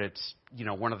but it's,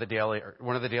 one of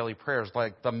the daily prayers,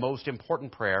 like the most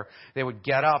important prayer. They would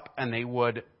get up and they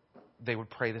would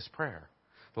pray this prayer.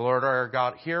 The Lord our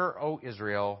God, hear, O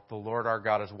Israel, the Lord our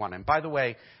God is one. And by the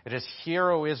way, it is hear,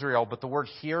 O Israel, but the word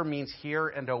hear means hear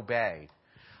and obey.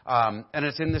 And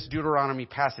it's in this Deuteronomy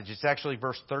passage. It's actually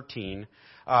verse 13.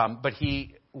 But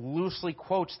he loosely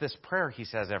quotes this prayer he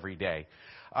says every day.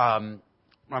 I'm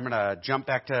going to jump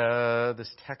back to this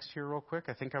text here real quick.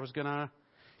 I think I was going to...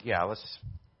 Yeah, let's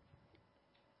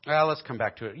come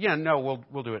back to it. Yeah, no,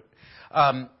 we'll do it.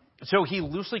 So he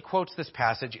loosely quotes this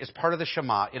passage as part of the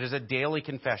Shema. It is a daily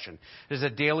confession. It is a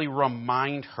daily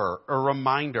reminder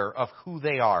of who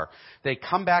they are. They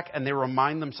come back and they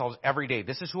remind themselves every day,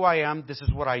 this is who I am, this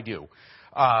is what I do.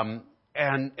 And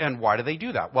why do they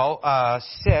do that? Well,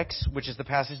 6, which is the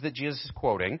passage that Jesus is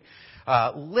quoting,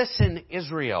 listen,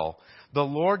 Israel, the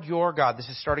Lord your God, this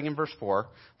is starting in verse 4,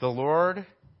 the Lord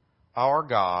our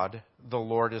God, the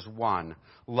Lord is one.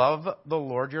 Love the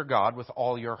Lord your God with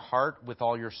all your heart, with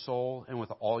all your soul, and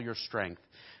with all your strength.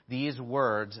 These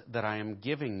words that I am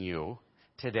giving you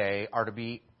today are to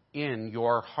be in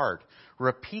your heart.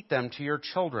 Repeat them to your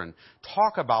children.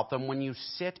 Talk about them when you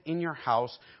sit in your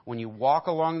house, when you walk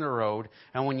along the road,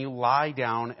 and when you lie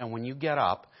down, and when you get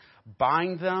up.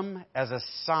 Bind them as a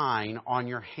sign on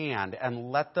your hand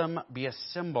and let them be a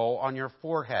symbol on your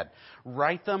forehead.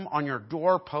 Write them on your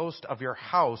doorpost of your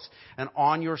house and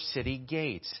on your city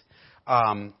gates.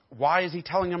 Why is he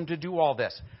telling them to do all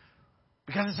this?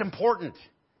 Because it's important.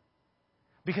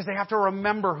 Because they have to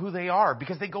remember who they are.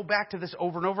 Because they go back to this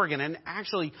over and over again. And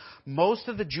actually, most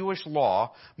of the Jewish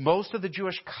law, most of the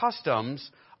Jewish customs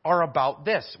are about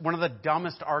this. One of the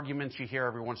dumbest arguments you hear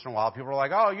every once in a while, people are like,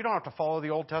 oh, you don't have to follow the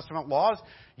Old Testament laws.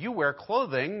 You wear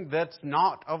clothing that's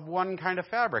not of one kind of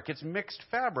fabric. It's mixed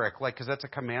fabric, because that's a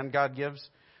command God gives.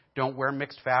 Don't wear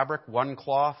mixed fabric, one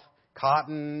cloth,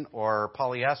 cotton or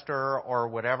polyester or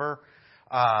whatever.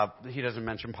 He doesn't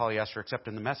mention polyester except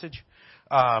in the message.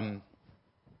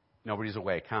 Nobody's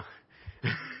awake, huh?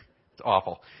 It's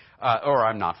awful. Or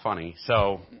I'm not funny.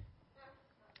 So,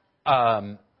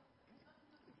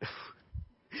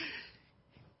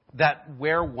 that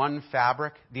wear one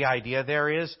fabric, the idea there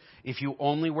is, if you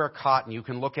only wear cotton, you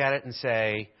can look at it and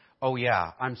say, oh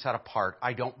yeah, I'm set apart.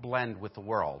 I don't blend with the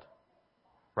world.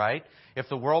 right? If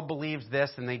the world believes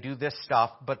this and they do this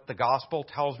stuff, but the gospel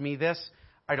tells me this,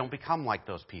 I don't become like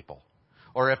those people.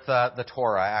 Or if the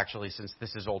Torah, actually, since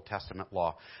this is Old Testament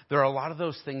law, there are a lot of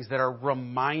those things that are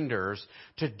reminders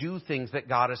to do things that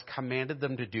God has commanded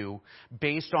them to do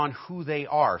based on who they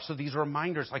are. So these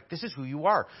reminders, like, this is who you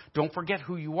are. Don't forget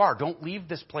who you are. Don't leave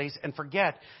this place and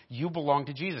forget you belong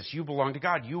to Jesus. You belong to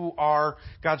God. You are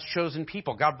God's chosen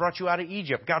people. God brought you out of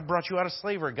Egypt. God brought you out of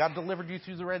slavery. God delivered you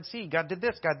through the Red Sea. God did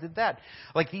this. God did that.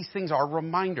 Like, these things are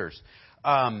reminders.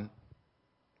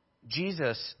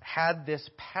 Jesus had this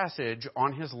passage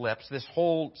on his lips, this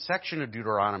whole section of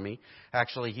Deuteronomy.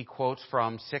 Actually, he quotes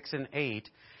from 6 and 8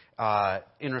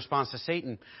 in response to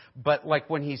Satan. But like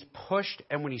when he's pushed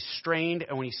and when he's strained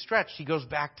and when he's stretched, he goes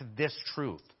back to this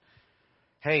truth.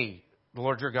 Hey, the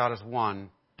Lord your God is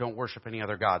one. Don't worship any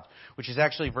other gods. Which is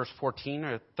actually verse 14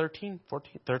 or 13?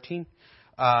 13?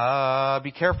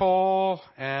 Be careful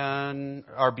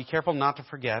not to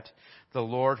forget the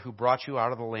Lord who brought you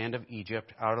out of the land of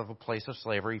Egypt, out of a place of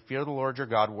slavery. Fear the Lord your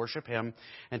God, worship him,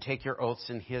 and take your oaths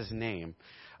in his name.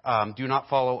 Do not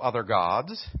follow other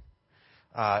gods,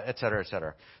 etc.,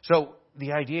 etc. So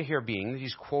the idea here being that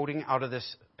he's quoting out of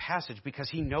this passage because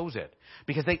he knows it.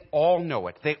 Because they all know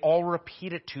it. They all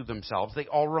repeat it to themselves. They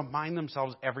all remind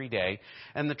themselves every day.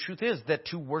 And the truth is that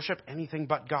to worship anything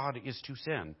but God is to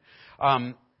sin.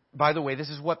 By the way, this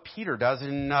is what Peter does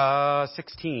in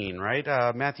 16,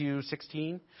 right? Matthew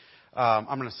 16. I'm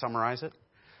going to summarize it.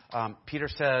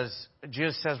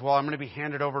 Jesus says, well, I'm going to be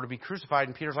handed over to be crucified.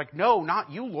 And Peter's like, no,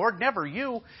 not you, Lord, never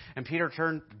you. And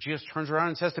Jesus turns around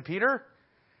and says to Peter,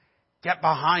 get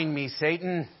behind me,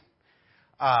 Satan.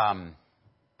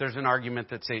 There's an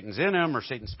argument that Satan's in him or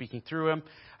Satan's speaking through him.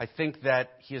 I think that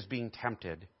he is being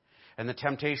tempted. And the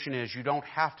temptation is you don't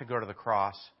have to go to the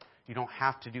cross. You don't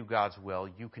have to do God's will.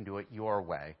 You can do it your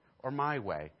way or my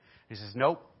way. He says,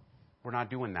 nope, we're not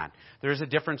doing that. There is a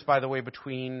difference, by the way,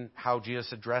 between how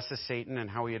Jesus addresses Satan and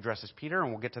how he addresses Peter,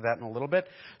 and we'll get to that in a little bit.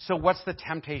 So what's the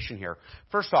temptation here?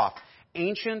 First off,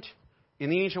 in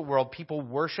the ancient world, people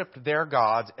worshipped their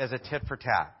gods as a tit for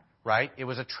tat. Right? It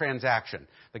was a transaction.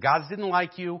 The gods didn't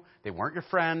like you. They weren't your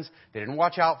friends. They didn't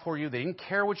watch out for you. They didn't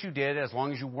care what you did as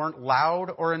long as you weren't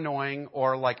loud or annoying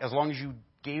or like as long as you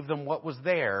gave them what was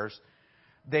theirs,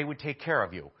 they would take care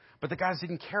of you. But the gods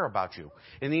didn't care about you.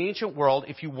 In the ancient world,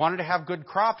 if you wanted to have good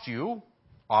crops, you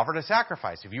offered a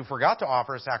sacrifice. If you forgot to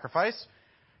offer a sacrifice,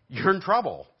 you're in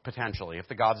trouble, potentially, if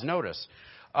the gods notice.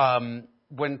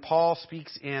 When Paul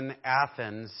speaks in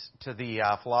Athens to the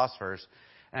philosophers,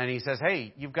 and he says,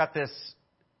 hey, you've got this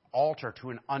altar to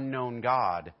an unknown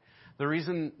God. The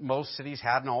reason most cities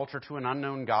had an altar to an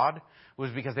unknown God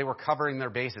was because they were covering their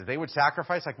bases. They would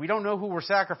sacrifice, like, we don't know who we're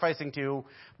sacrificing to,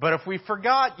 but if we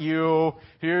forgot you,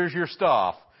 here's your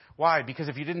stuff. Why? Because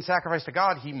if you didn't sacrifice to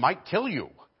God, he might kill you.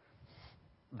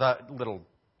 The little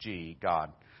g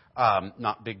God,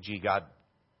 not big G God.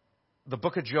 The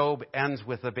book of Job ends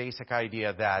with the basic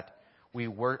idea that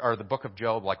the book of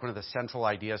Job, like one of the central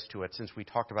ideas to it, since we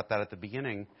talked about that at the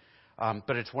beginning,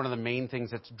 but it's one of the main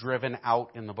things that's driven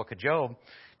out in the book of Job.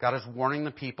 God is warning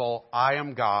the people, I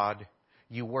am God,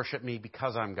 you worship me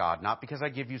because I'm God, not because I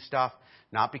give you stuff,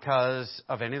 not because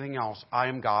of anything else. I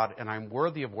am God and I'm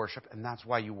worthy of worship, and that's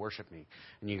why you worship me.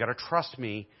 And you got to trust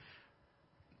me,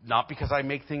 not because I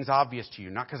make things obvious to you,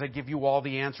 not because I give you all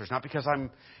the answers, not because I'm,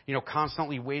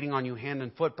 constantly waiting on you hand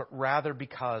and foot, but rather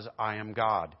because I am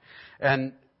God.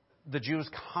 And the Jews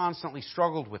constantly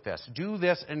struggled with this. Do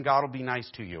this and God will be nice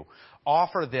to you.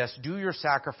 Offer this, do your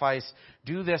sacrifice,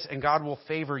 do this and God will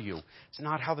favor you. It's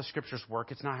not how the scriptures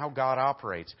work. It's not how God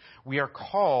operates. We are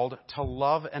called to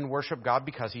love and worship God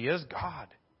because he is God.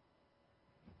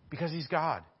 Because he's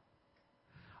God.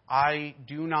 I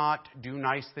do not do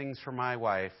nice things for my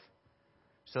wife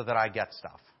so that I get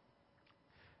stuff.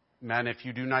 Men, if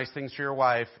you do nice things for your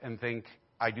wife and think,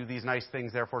 I do these nice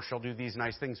things, therefore she'll do these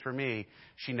nice things for me,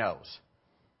 she knows.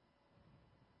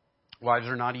 Wives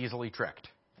are not easily tricked.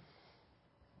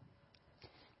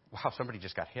 Wow, somebody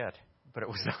just got hit, but it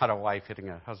was not a wife hitting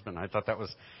a husband. I thought that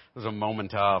was a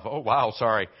moment of, oh, wow,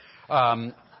 sorry.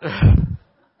 Y'all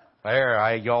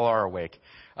are awake.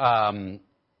 The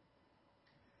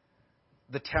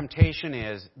temptation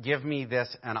is, give me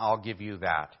this and I'll give you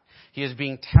that. He is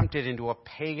being tempted into a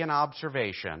pagan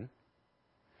observation.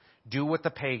 Do what the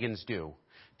pagans do.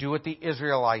 Do what the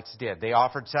Israelites did. They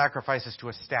offered sacrifices to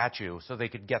a statue so they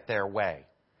could get their way.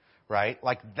 Right?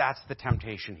 Like, that's the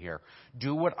temptation here.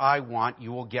 Do what I want,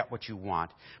 you will get what you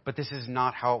want. But this is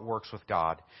not how it works with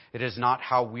God. It is not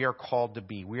how we are called to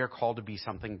be. We are called to be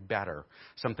something better,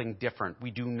 something different.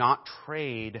 We do not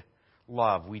trade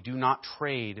love. We do not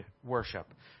trade worship.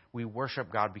 We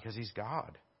worship God because He's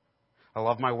God. I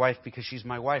love my wife because she's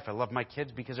my wife. I love my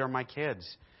kids because they're my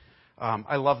kids.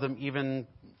 I love them even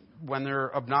when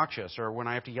they're obnoxious or when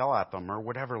I have to yell at them or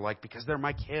whatever, like because they're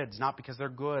my kids, not because they're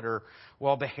good or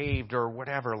well-behaved or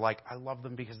whatever. Like, I love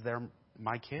them because they're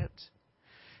my kids.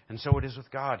 And so it is with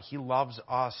God. He loves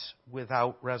us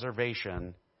without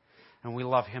reservation, and we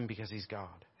love Him because He's God.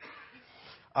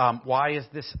 Why is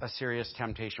this a serious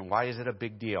temptation? Why is it a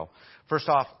big deal? First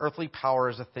off, earthly power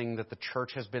is a thing that the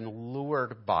church has been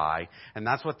lured by, and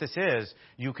that's what this is.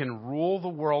 You can rule the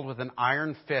world with an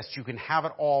iron fist. You can have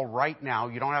it all right now.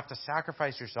 You don't have to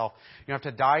sacrifice yourself. You don't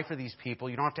have to die for these people.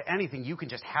 You don't have to anything. You can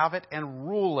just have it and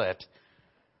rule it.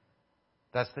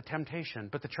 That's the temptation.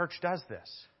 But the church does this,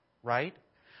 right?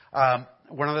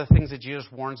 One of the things that Jesus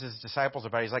warns His disciples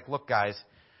about, He's like, look, guys,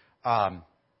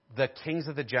 the kings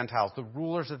of the Gentiles, the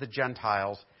rulers of the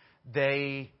Gentiles,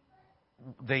 they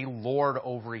lord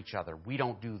over each other. We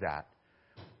don't do that.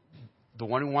 The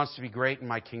one who wants to be great in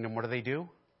my kingdom, what do?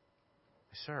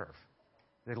 They serve.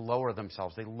 They lower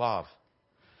themselves. They love.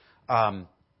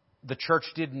 The church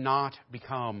did not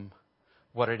become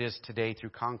what it is today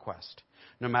through conquest.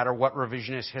 No matter what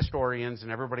revisionist historians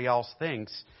and everybody else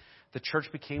thinks, the church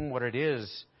became what it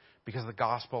is because the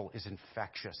gospel is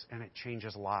infectious and it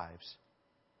changes lives.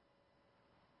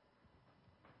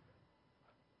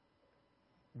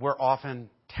 We're often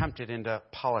tempted into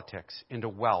politics, into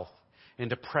wealth,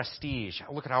 into prestige.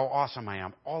 Look at how awesome I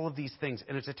am. All of these things.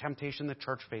 And it's a temptation the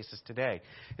church faces today.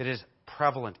 It is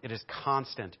prevalent. It is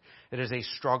constant. It is a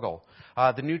struggle.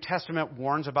 The New Testament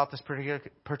warns about this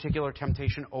particular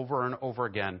temptation over and over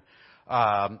again.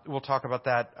 We'll talk about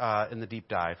that in the deep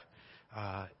dive.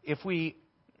 The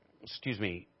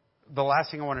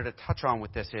last thing I wanted to touch on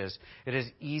with this is, it is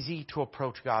easy to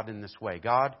approach God in this way.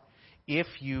 God, if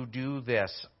you do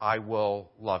this, I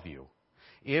will love you.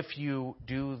 If you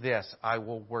do this, I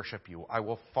will worship you. I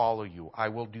will follow you. I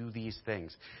will do these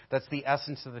things. That's the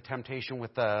essence of the temptation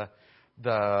with the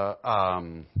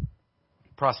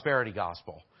prosperity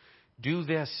gospel. Do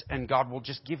this and God will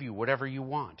just give you whatever you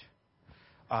want.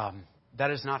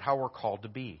 That is not how we're called to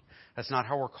be. That's not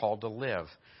how we're called to live.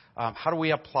 How do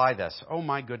we apply this? Oh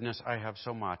my goodness, I have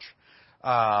so much.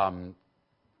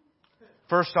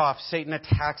 First off, Satan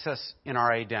attacks us in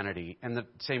our identity, and the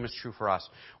same is true for us.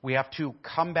 We have to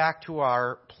come back to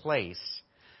our place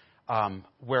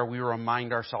where we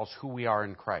remind ourselves who we are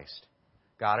in Christ.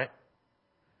 Got it?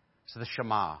 So the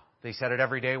Shema. They said it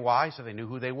every day. Why? So they knew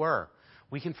who they were.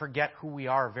 We can forget who we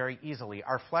are very easily.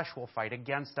 Our flesh will fight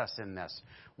against us in this.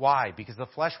 Why? Because the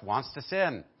flesh wants to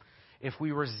sin. If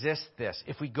we resist this,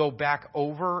 if we go back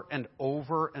over and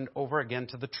over and over again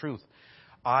to the truth,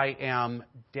 I am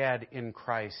dead in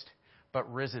Christ,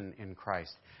 but risen in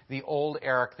Christ. The old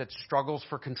Eric that struggles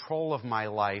for control of my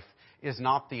life is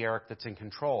not the Eric that's in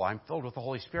control. I'm filled with the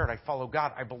Holy Spirit. I follow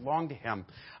God. I belong to Him.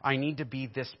 I need to be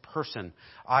this person.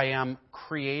 I am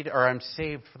I'm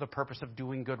saved for the purpose of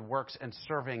doing good works and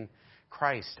serving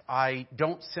Christ. I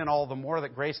don't sin all the more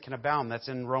that grace can abound. That's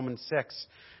in Romans 6,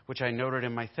 which I noted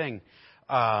in my thing.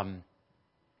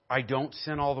 I don't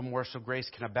sin all the more so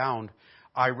grace can abound.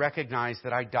 I recognize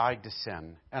that I died to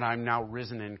sin, and I'm now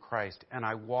risen in Christ, and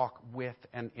I walk with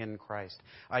and in Christ.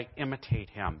 I imitate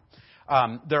Him.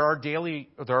 There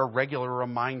are regular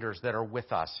reminders that are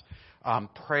with us.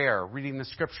 Prayer, reading the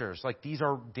Scriptures, like these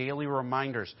are daily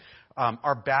reminders.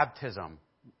 Our baptism,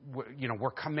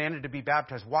 we're commanded to be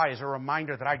baptized. Why? As a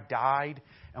reminder that I died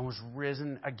and was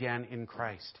risen again in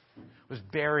Christ, was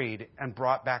buried and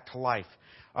brought back to life.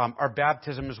 Our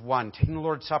baptism is one. Taking the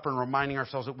Lord's Supper and reminding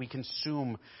ourselves that we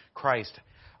consume Christ.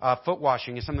 Foot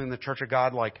washing is something in the Church of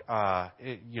God,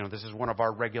 this is one of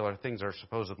our regular things, or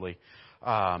supposedly.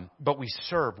 But we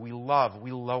serve, we love,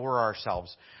 we lower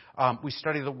ourselves. We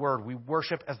study the Word. We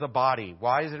worship as the body.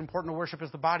 Why is it important to worship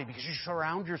as the body? Because you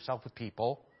surround yourself with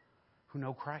people who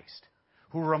know Christ,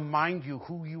 who remind you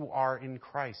who you are in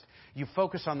Christ. You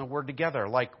focus on the Word together,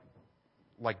 like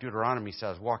Deuteronomy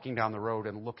says, walking down the road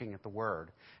and looking at the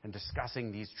Word and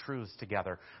discussing these truths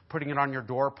together, putting it on your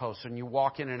doorposts, and you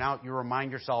walk in and out, you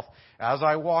remind yourself, as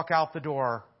I walk out the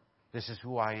door, this is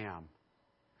who I am.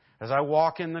 As I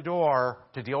walk in the door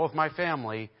to deal with my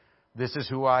family, this is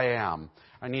who I am.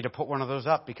 I need to put one of those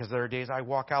up because there are days I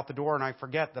walk out the door and I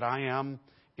forget that I am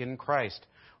in Christ.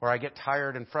 Or I get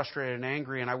tired and frustrated and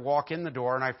angry and I walk in the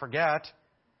door and I forget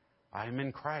I am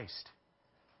in Christ.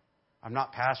 I'm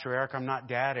not Pastor Eric. I'm not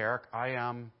Dad Eric. I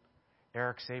am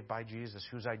Eric saved by Jesus,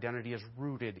 whose identity is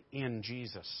rooted in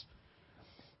Jesus.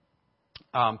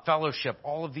 Fellowship,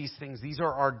 all of these things, these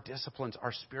are our disciplines,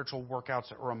 our spiritual workouts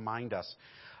that remind us.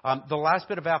 The last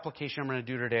bit of application I'm going to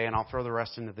do today, and I'll throw the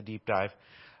rest into the deep dive,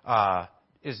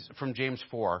 is from James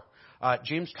 4.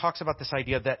 James talks about this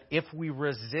idea that if we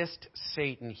resist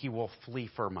Satan, he will flee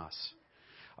from us.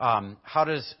 How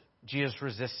does Jesus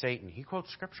resist Satan? He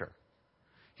quotes Scripture.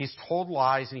 He's told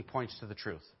lies and he points to the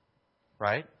truth.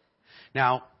 Right?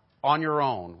 Now, on your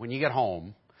own, when you get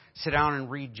home, sit down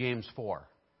and read James 4.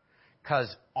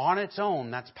 Because on its own,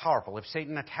 that's powerful. If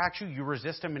Satan attacks you, you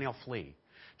resist him and he'll flee.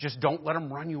 Just don't let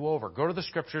him run you over. Go to the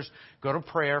Scriptures, go to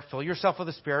prayer, fill yourself with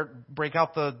the Spirit, break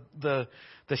out the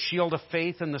shield of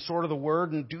faith and the sword of the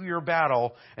Word, and do your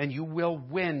battle, and you will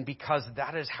win because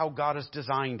that is how God has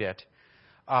designed it.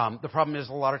 The problem is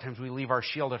a lot of times we leave our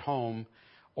shield at home,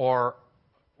 or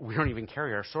we don't even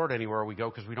carry our sword anywhere we go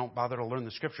because we don't bother to learn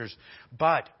the Scriptures.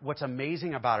 But what's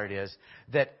amazing about it is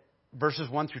that verses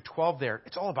 1 through 12 there,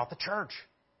 it's all about the church.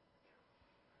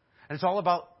 And it's all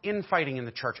about infighting in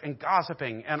the church and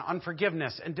gossiping and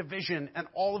unforgiveness and division and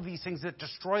all of these things that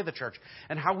destroy the church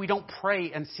and how we don't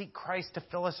pray and seek Christ to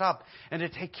fill us up and to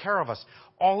take care of us.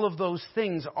 All of those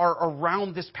things are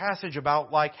around this passage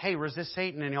about like, hey, resist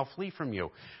Satan and he'll flee from you.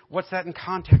 What's that in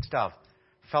context of?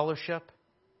 Fellowship,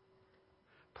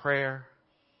 prayer,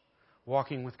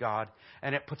 walking with God.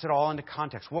 And it puts it all into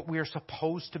context. What we are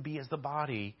supposed to be as the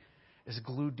body is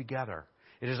glued together.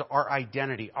 It is our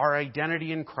identity. Our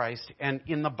identity in Christ and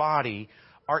in the body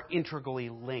are integrally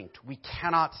linked. We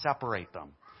cannot separate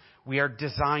them. We are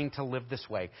designed to live this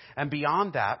way. And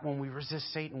beyond that, when we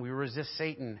resist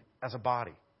Satan as a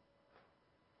body.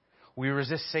 We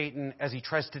resist Satan as he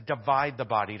tries to divide the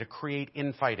body, to create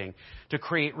infighting, to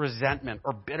create resentment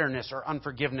or bitterness or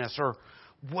unforgiveness or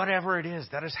whatever it is.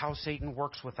 That is how Satan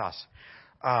works with us.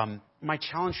 My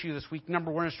challenge to you this week,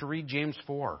 number one, is to read James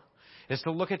 4. Is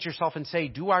to look at yourself and say,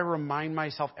 do I remind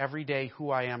myself every day who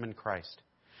I am in Christ?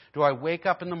 Do I wake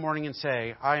up in the morning and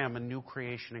say, I am a new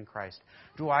creation in Christ?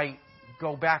 Do I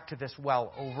go back to this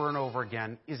well over and over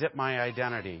again? Is it my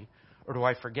identity? Or do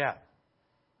I forget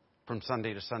from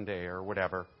Sunday to Sunday or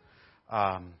whatever?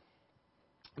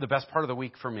 The best part of the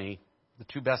week for me, the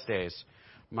two best days,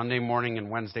 Monday morning and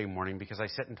Wednesday morning, because I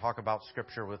sit and talk about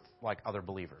Scripture with like other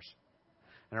believers.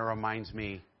 And it reminds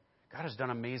me, God has done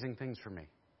amazing things for me.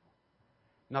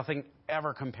 Nothing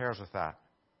ever compares with that.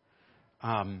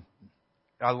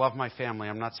 I love my family.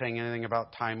 I'm not saying anything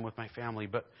about time with my family,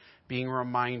 but being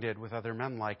reminded with other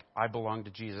men like, I belong to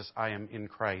Jesus, I am in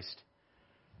Christ.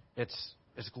 It's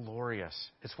glorious.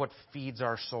 It's what feeds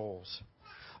our souls.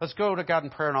 Let's go to God in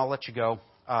prayer and I'll let you go.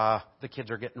 The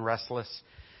kids are getting restless.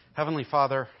 Heavenly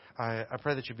Father, I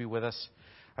pray that you be with us.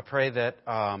 I pray that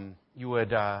you would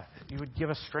give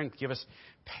us strength, give us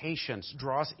patience,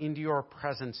 draw us into your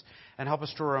presence, and help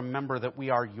us to remember that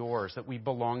we are yours, that we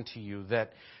belong to you,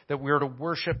 that we are to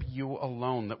worship you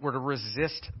alone, that we're to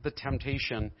resist the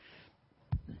temptation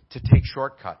to take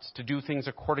shortcuts, to do things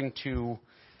according to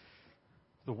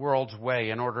the world's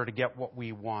way in order to get what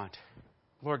we want.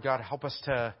 Lord God, help us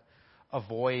to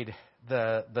avoid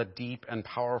the deep and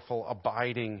powerful,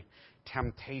 abiding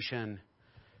temptation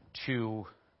to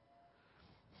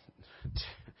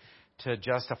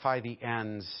justify the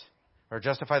ends or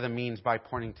justify the means by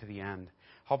pointing to the end.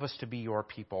 Help us to be your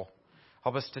people.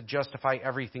 Help us to justify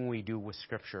everything we do with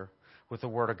Scripture, with the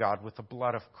Word of God, with the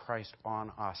blood of Christ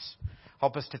on us.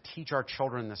 Help us to teach our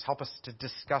children this. Help us to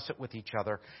discuss it with each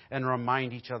other and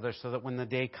remind each other so that when the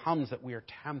day comes that we are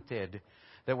tempted,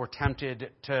 that we're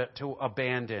tempted to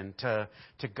abandon, to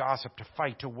gossip, to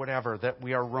fight, to whatever, that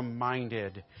we are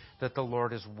reminded that the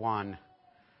Lord is one.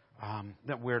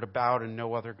 That we're to bow to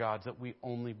no other gods, that we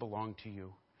only belong to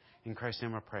you. In Christ's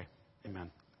name I pray.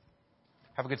 Amen.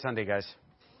 Have a good Sunday, guys.